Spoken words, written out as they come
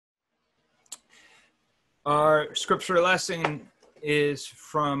Our scripture lesson is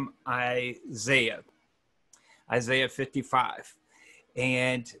from Isaiah 55.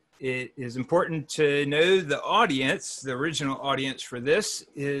 And it is important to know the audience, the original audience for this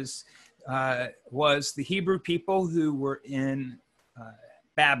was the Hebrew people who were in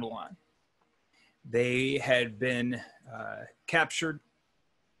Babylon. They had been captured.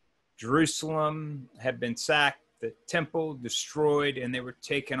 Jerusalem had been sacked, the temple destroyed, and they were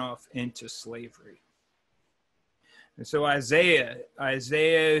taken off into slavery. And so Isaiah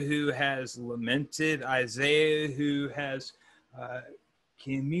who has lamented, Isaiah who has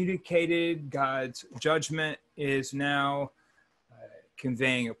communicated God's judgment, is now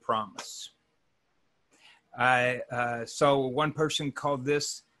conveying a promise. I saw one person called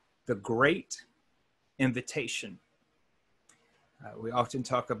this the Great Invitation. We often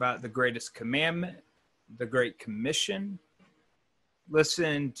talk about the greatest commandment, the Great Commission.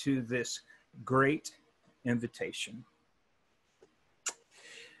 Listen to this great invitation.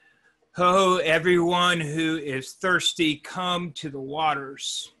 Oh, everyone who is thirsty, come to the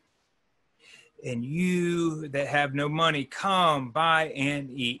waters. And you that have no money, come buy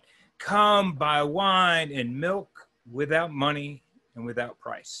and eat. Come buy wine and milk without money and without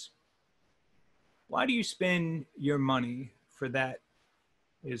price. Why do you spend your money for that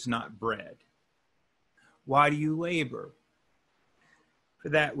is not bread? Why do you labor for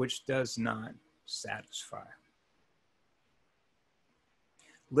that which does not satisfy?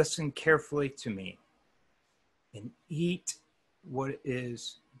 Listen carefully to me and eat what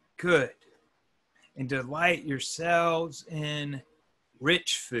is good, and delight yourselves in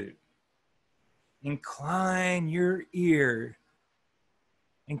rich food. Incline your ear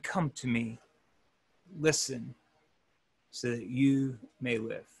and come to me. Listen so that you may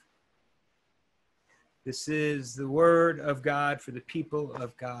live. This is the word of God for the people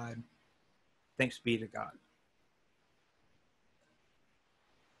of God. Thanks be to God.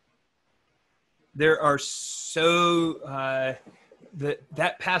 There are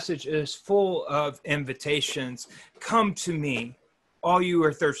that passage is full of invitations. Come to me, all you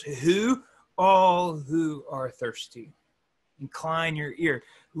are thirsty. Who? All who are thirsty. Incline your ear.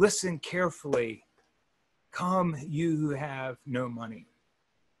 Listen carefully. Come, you who have no money.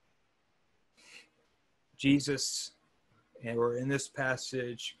 Jesus, or in this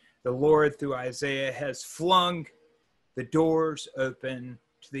passage, the Lord through Isaiah has flung the doors open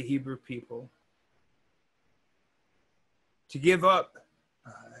to the Hebrew people to give up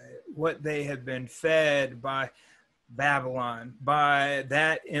what they have been fed by Babylon, by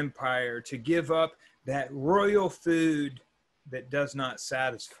that empire, to give up that royal food that does not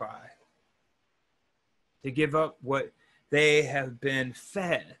satisfy, to give up what they have been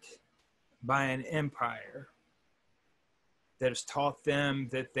fed by an empire that has taught them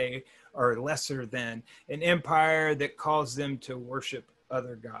that they are lesser than, an empire that calls them to worship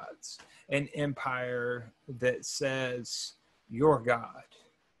other gods, an empire that says your God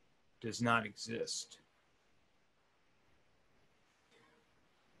does not exist.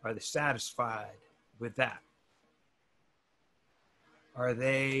 Are they satisfied with that? Are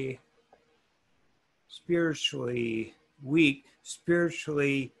they spiritually weak,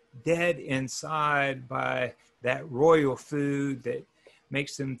 spiritually dead inside by that royal food that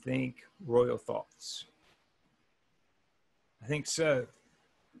makes them think royal thoughts? I think so.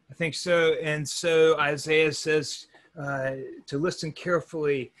 And so Isaiah says to listen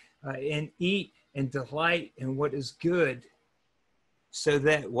carefully and eat and delight in what is good, so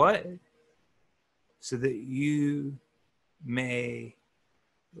that what? So that you may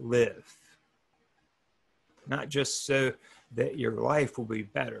live. Not just so that your life will be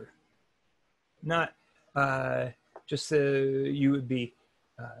better. Not just so you would be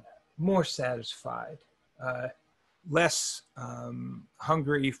more satisfied, less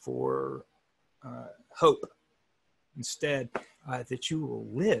hungry for hope. Instead, that you will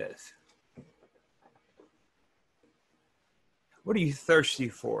live. What are you thirsty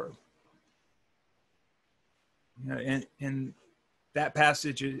for? You know, and that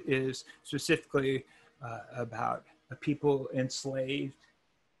passage is specifically about a people enslaved,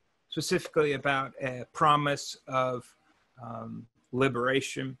 specifically about a promise of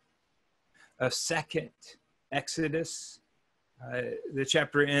liberation, a second Exodus. The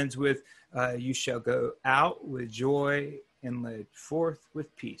chapter ends with, you shall go out with joy and led forth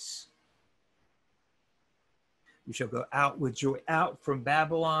with peace. You shall go out with joy, out from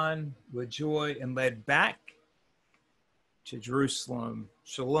Babylon with joy, and led back to Jerusalem,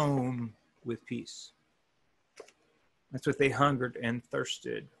 shalom, with peace. That's what they hungered and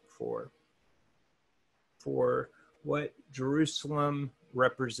thirsted for what Jerusalem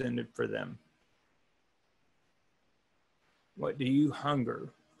represented for them. What do you hunger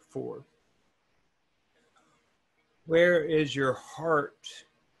for? Where is your heart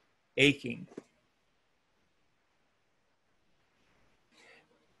aching?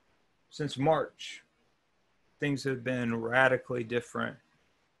 Since March, things have been radically different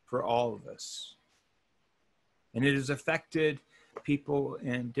for all of us. And it has affected people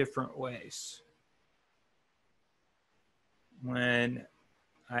in different ways. When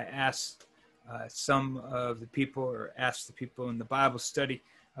I asked some of the people, or asked the people in the Bible study,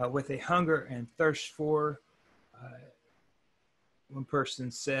 what they hunger and thirst for, one person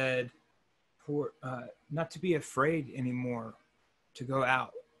said, for not to be afraid anymore to go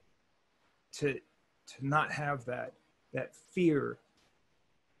out, to not have that fear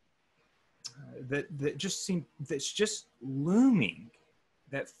that's just looming,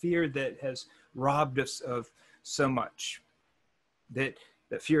 that fear that has robbed us of so much, that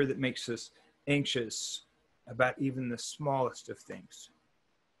fear that makes us anxious about even the smallest of things.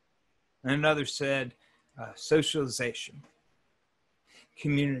 And another said, socialization,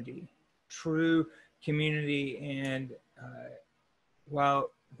 community, true community. And while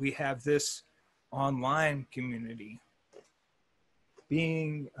we have this online community,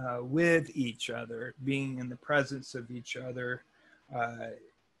 being with each other, being in the presence of each other,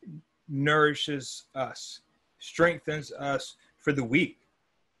 nourishes us, strengthens us for the week.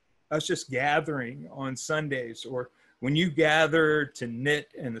 Us just gathering on Sundays, or when you gather to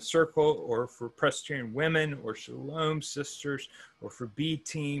knit in the circle, or for Presbyterian women, or Shalom sisters, or for B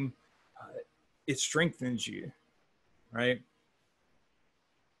team, it strengthens you, right?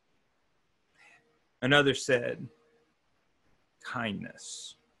 Another said,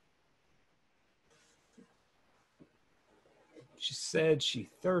 kindness. She said she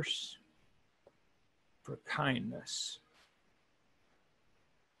thirsts for kindness.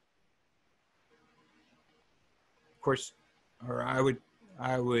 Of course, or I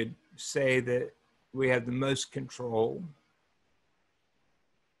would say that we have the most control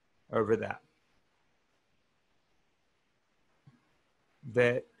over that.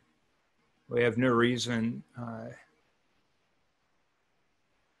 That we have no reason for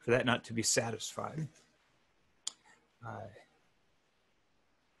that not to be satisfied.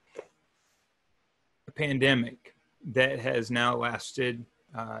 A pandemic that has now lasted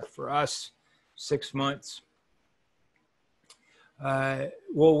for us 6 months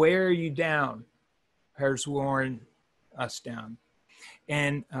will wear you down, has worn us down.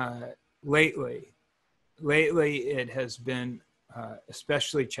 And lately it has been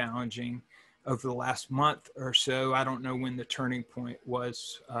especially challenging over the last month or so. I don't know when the turning point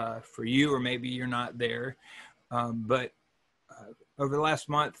was for you, or maybe you're not there. But over the last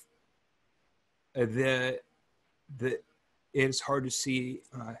month, it is hard to see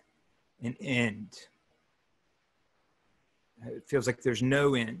an end. It feels like there's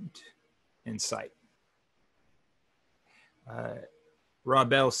no end in sight. Rob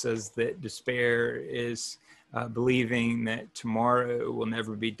Bell says that despair is believing that tomorrow will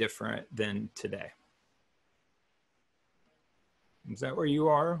never be different than today. Is that where you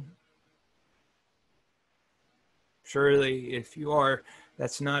are? Surely, if you are,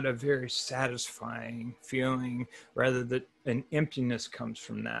 that's not a very satisfying feeling. Rather, that an emptiness comes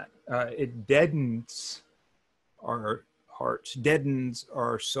from that. It deadens our hearts, deadens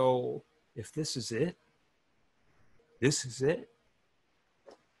our soul. If this is it, this is it.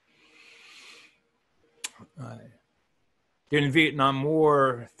 During the Vietnam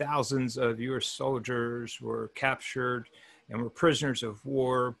War, thousands of U.S. soldiers were captured and were prisoners of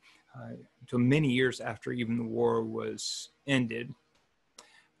war until many years after even the war was ended.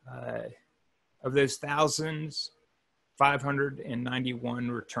 Of those thousands,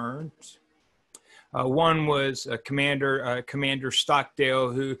 591 returned. One was Commander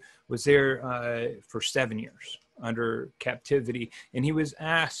Stockdale, who was there for 7 years under captivity. And he was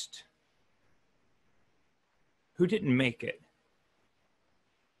asked, who didn't make it?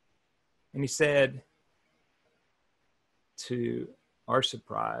 And he said, to our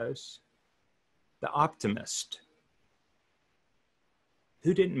surprise, the optimist.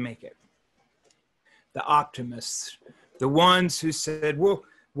 Who didn't make it? The optimists, the ones who said,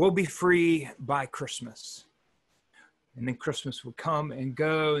 we'll be free by Christmas. And then Christmas would come and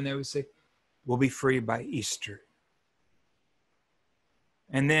go, and they would say, we'll be free by Easter.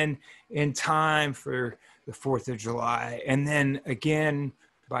 And then in time for the 4th of July, and then again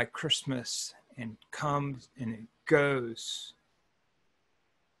by Christmas, and comes and it goes.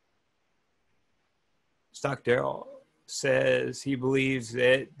 Stockdale says he believes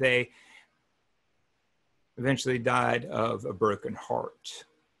that they eventually died of a broken heart.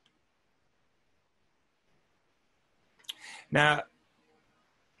 Now,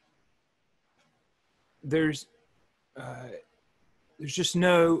 there's just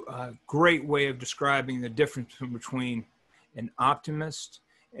no great way of describing the difference between an optimist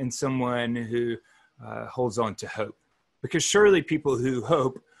and someone who holds on to hope. Because surely people who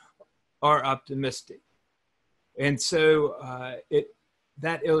hope are optimistic. And so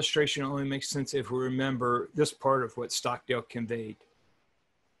that illustration only makes sense if we remember this part of what Stockdale conveyed.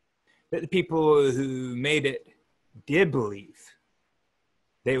 That the people who made it did believe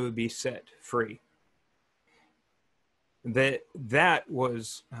they would be set free. That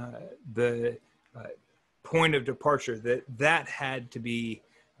was the point of departure, that had to be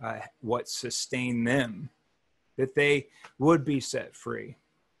what sustained them, that they would be set free,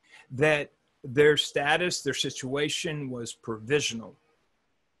 that their status, their situation was provisional,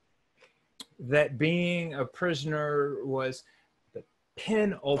 that being a prisoner was the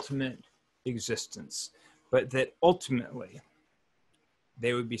penultimate existence, but that ultimately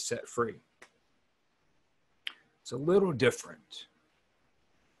they would be set free. It's a little different.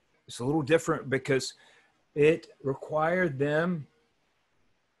 It's a little different because it required them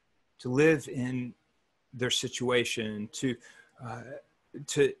to live in their situation, to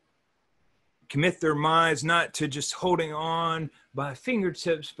commit their minds not to just holding on by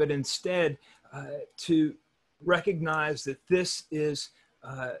fingertips, but instead to recognize that this is,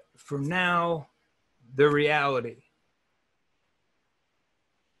 for now, the reality.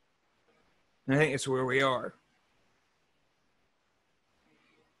 And I think it's where we are.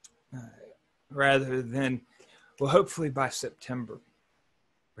 Rather than, well, hopefully by September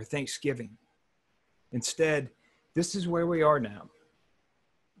or Thanksgiving. Instead, this is where we are now.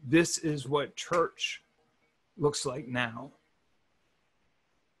 This is what church looks like now.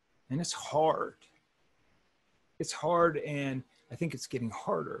 And it's hard. It's hard, and I think it's getting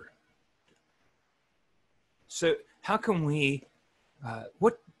harder. So how can we,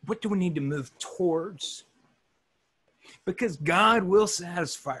 what do we need to move towards? Because God will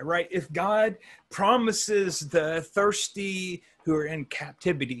satisfy, right? If God promises the thirsty who are in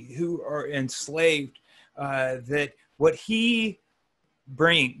captivity, who are enslaved, that what he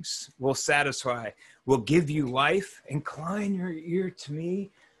brings will satisfy, will give you life. Incline your ear to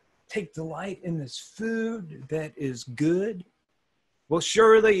me. Take delight in this food that is good. Well,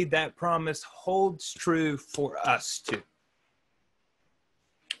 surely that promise holds true for us too.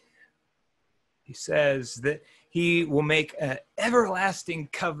 He says that he will make an everlasting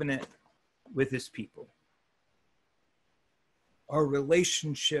covenant with his people. Our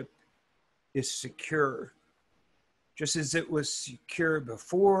relationship is secure. Just as it was secure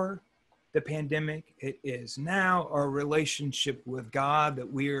before the pandemic, it is now. Our relationship with God,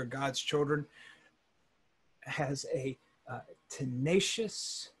 that we are God's children, has a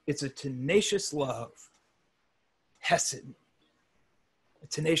tenacious love, hesed, a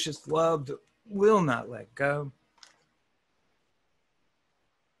tenacious love that will not let go.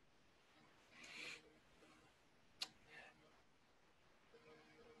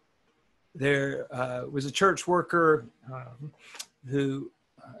 There was a church worker who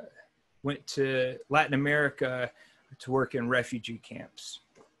went to Latin America to work in refugee camps.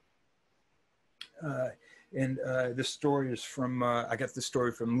 And this story is from, I got the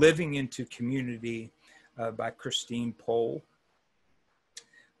story from Living into Community by Christine Pohl.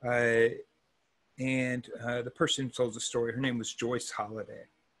 And the person who told the story, her name was Joyce Holliday.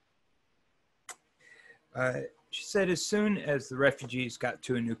 She said as soon as the refugees got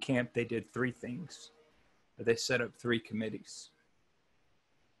to a new camp, they did three things. They set up three committees.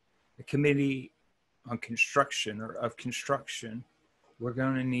 A committee on construction or of construction. We're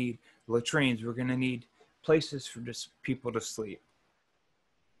going to need latrines. We're going to need places for just people to sleep.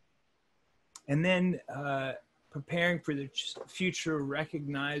 And then preparing for the future,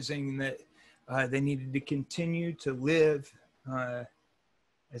 recognizing that they needed to continue to live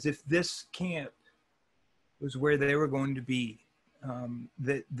as if this camp was where they were going to be,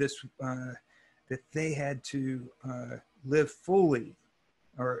 that they had to live fully,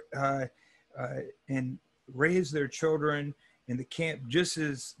 or and raise their children in the camp just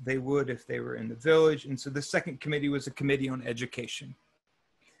as they would if they were in the village. And so the second committee was a committee on education.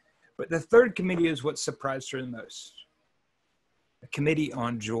 But the third committee is what surprised her the most: a committee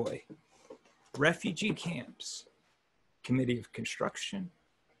on joy. Refugee camps, committee of construction,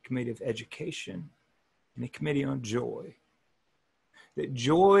 committee of education, and a committee on joy. That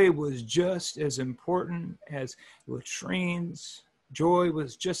joy was just as important as latrines. Joy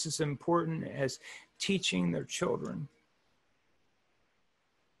was just as important as teaching their children.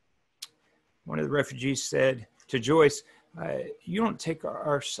 One of the refugees said to Joyce, you don't take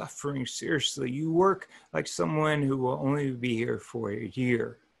our suffering seriously. You work like someone who will only be here for a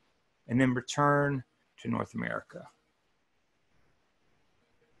year and then return to North America.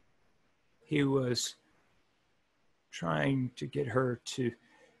 He was trying to get her to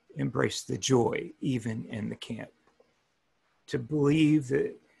embrace the joy even in the camp, to believe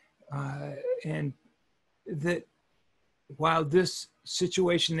that and that while this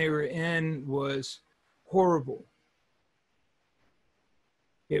situation they were in was horrible,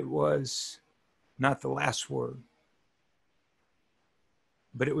 it was not the last word,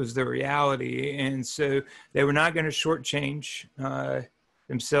 but it was the reality. And so they were not going to shortchange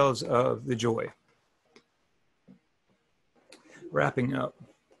themselves of the joy. Wrapping up.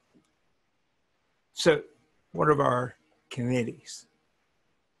 So what are our committees?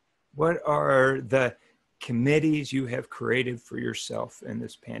 What are the committees you have created for yourself in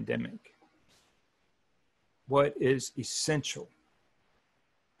this pandemic? What is essential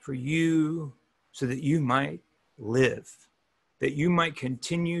for you so that you might live, that you might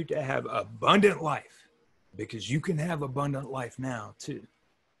continue to have abundant life? Because you can have abundant life now too,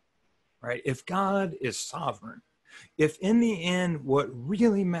 right? If God is sovereign, if in the end what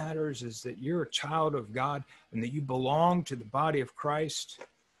really matters is that you're a child of God and that you belong to the body of Christ,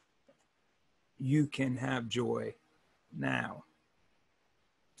 you can have joy now.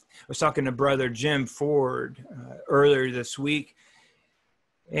 I was talking to Brother Jim Ford earlier this week,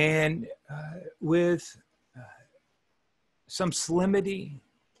 and with some solemnity,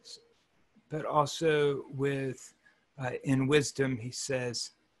 but also with in wisdom, he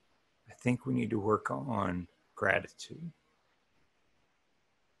says, I think we need to work on gratitude.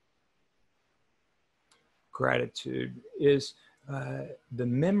 Gratitude is the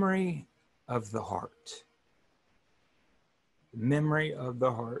memory of the heart. The memory of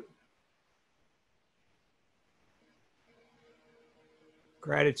the heart.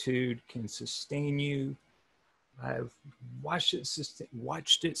 Gratitude can sustain you. I've watched it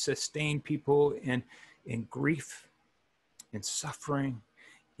sustain people in grief, in suffering,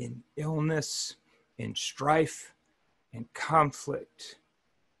 in illness, in strife, in conflict.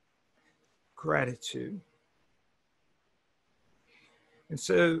 Gratitude. And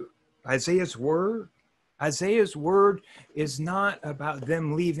so Isaiah's word is not about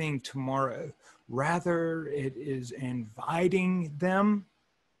them leaving tomorrow. Rather, it is inviting them,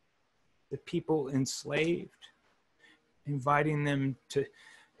 the people enslaved, inviting them to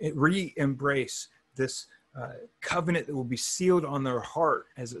re-embrace this covenant that will be sealed on their heart,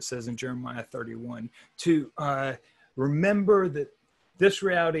 as it says in Jeremiah 31, to remember that this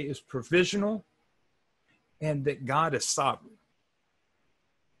reality is provisional and that God is sovereign.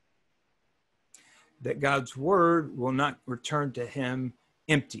 That God's word will not return to him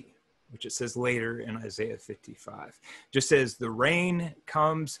empty, which it says later in Isaiah 55. Just as the rain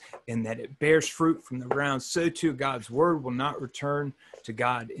comes and that it bears fruit from the ground, so too God's word will not return to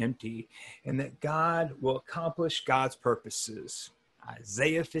God empty, and that God will accomplish God's purposes.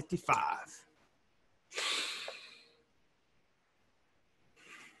 Isaiah 55.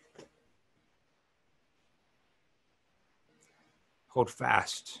 Hold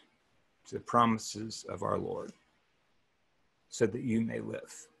fast to the promises of our Lord, so that you may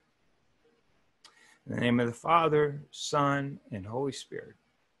live. In the name of the Father, Son, and Holy Spirit,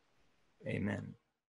 amen.